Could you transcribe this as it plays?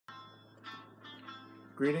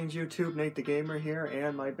Greetings YouTube, Nate the Gamer here,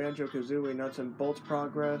 and my Banjo-Kazooie Nuts and Bolts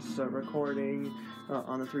progress recording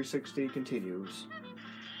on the 360 continues.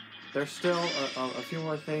 There's still a few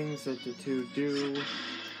more things to do.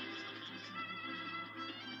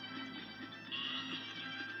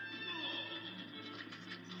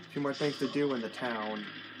 A few more things to do in the town.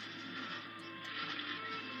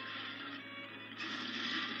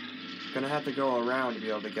 Gonna have to go around to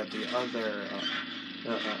be able to get the other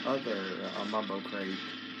Mumbo crate.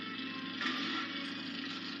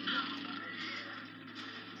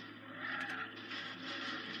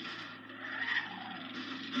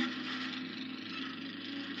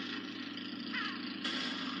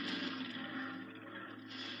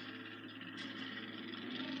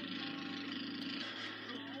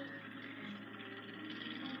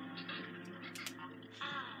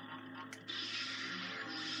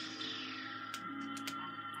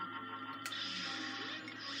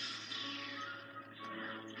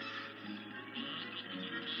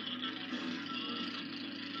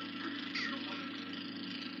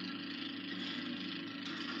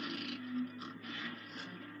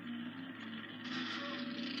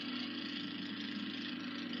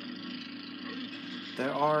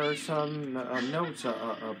 There are some notes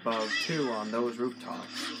above too on those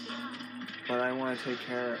rooftops, but I want to take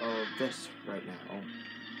care of this right now.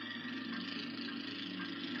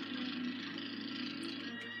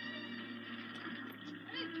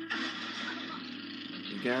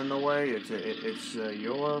 You get in the way, it's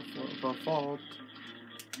your fault.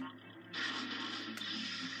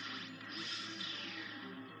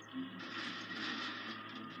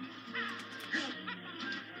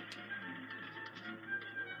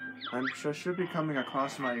 I should be coming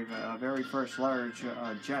across my very first large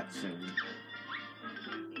jet soon.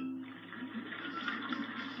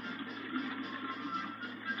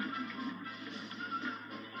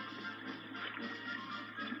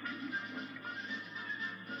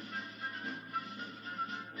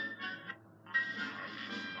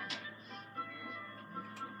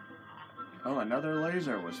 Oh, another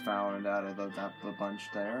laser was found out of the bunch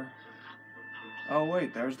there. Oh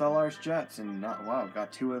wait, there's the large jets, and wow,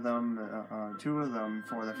 got two of them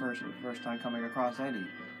for the first time coming across any.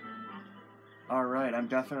 All right, I'm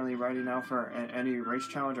definitely ready now for any race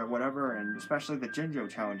challenge or whatever, and especially the Jinjo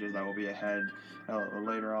challenges that will be ahead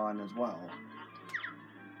later on as well.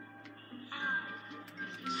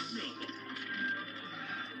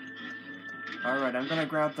 All right, I'm gonna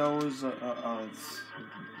grab those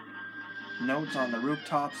notes on the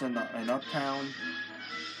rooftops in Uptown.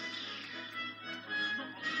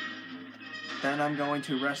 Then I am going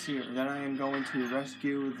to rescue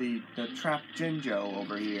the trapped Jinjo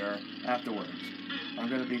over here afterwards. I'm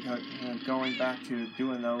going to be going back to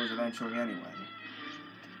doing those eventually anyway.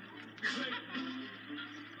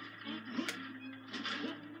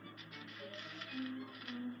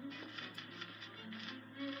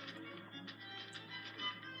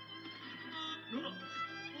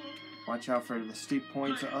 Watch out for the steep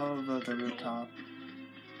points of the rooftop.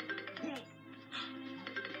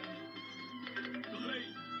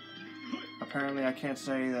 Apparently, I can't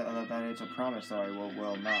say that it's a promise, though I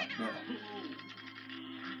will not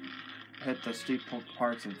hit the steep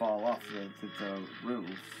parts and fall off the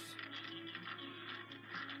roofs.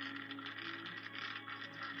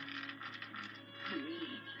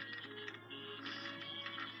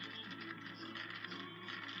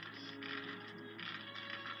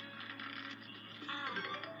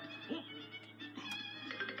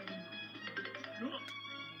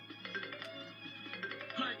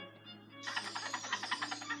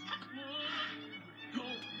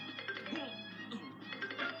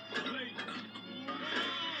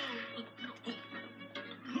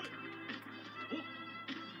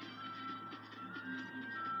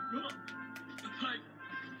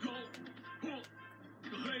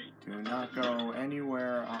 Do not go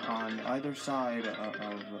anywhere on either side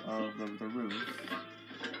of the roof.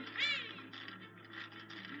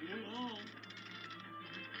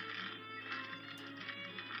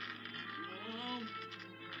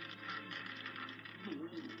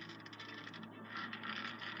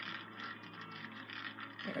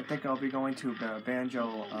 I think I'll be going to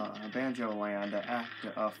Banjo Land Act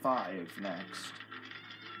 5 next.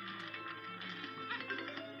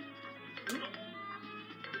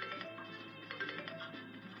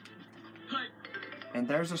 And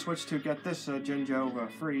there's a switch to get this Jinjo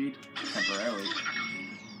freed temporarily.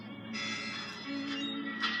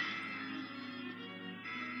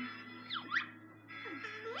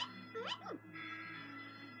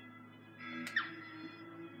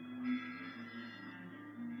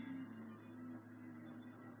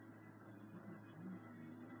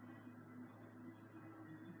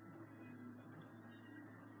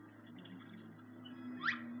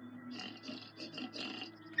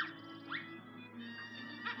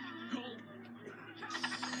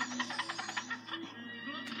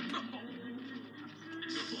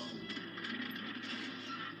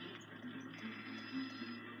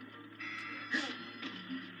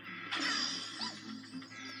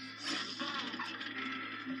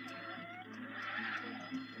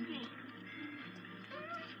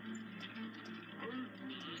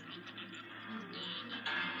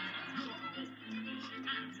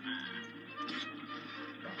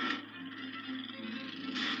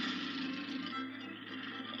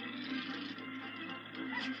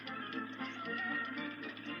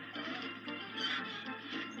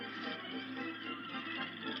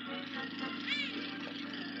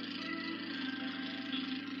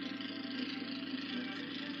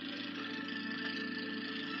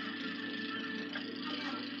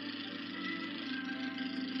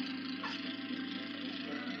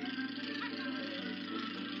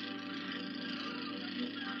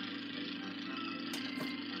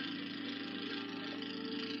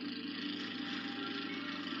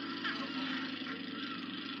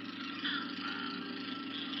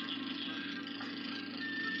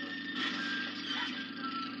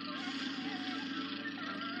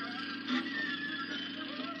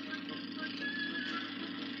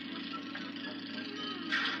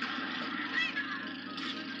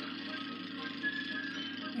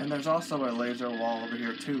 And there's also a laser wall over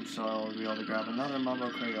here too, so I'll be able to grab another Mumbo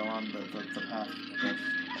crate along the path. Yes.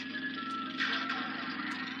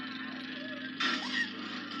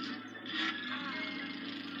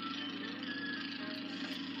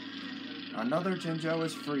 Another Jinjo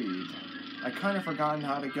is freed. I kind of forgotten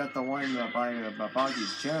how to get the one by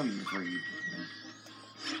Boggy's gem freed.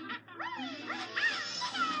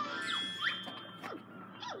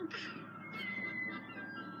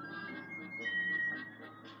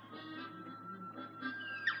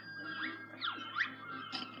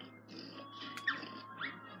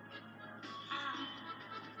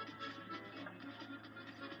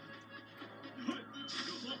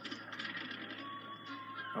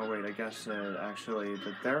 Oh wait, I guess actually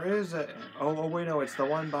there is a. Oh wait, no, it's the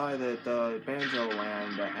one by the Banjo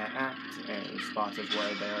Land Act spots is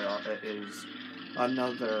where there is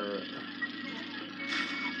another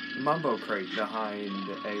Mumbo crate behind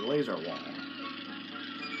a laser wall.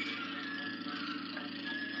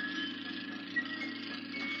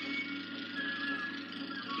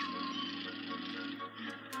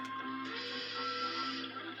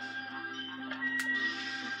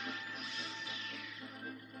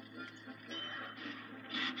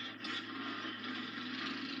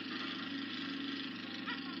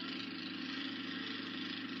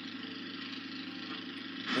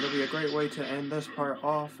 It'll be a great way to end this part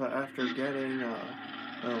off after getting,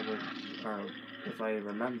 or if I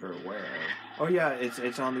remember where. Oh yeah,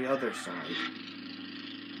 it's on the other side.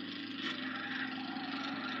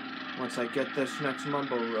 Once I get this next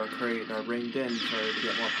Mumbo crate ringed in to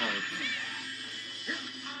get more parts.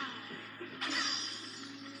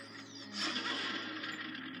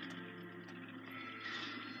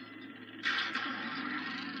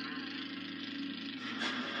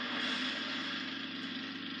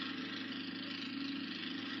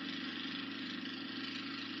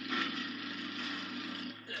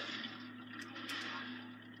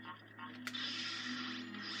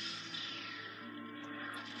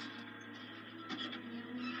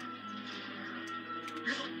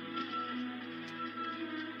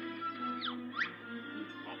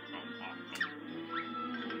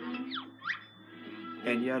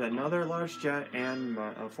 And yet another large jet and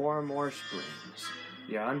 4 more springs.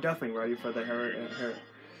 Yeah, I'm definitely ready for the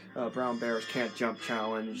Brown Bears Can't Jump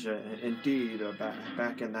Challenge. Indeed,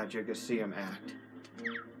 back in that Jiggaseum act.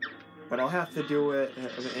 But I'll have to do it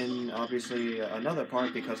in, obviously, another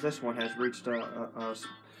part because this one has reached a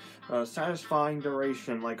satisfying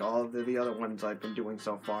duration like all of the other ones I've been doing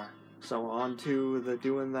so far. So on to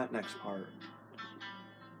doing that next part.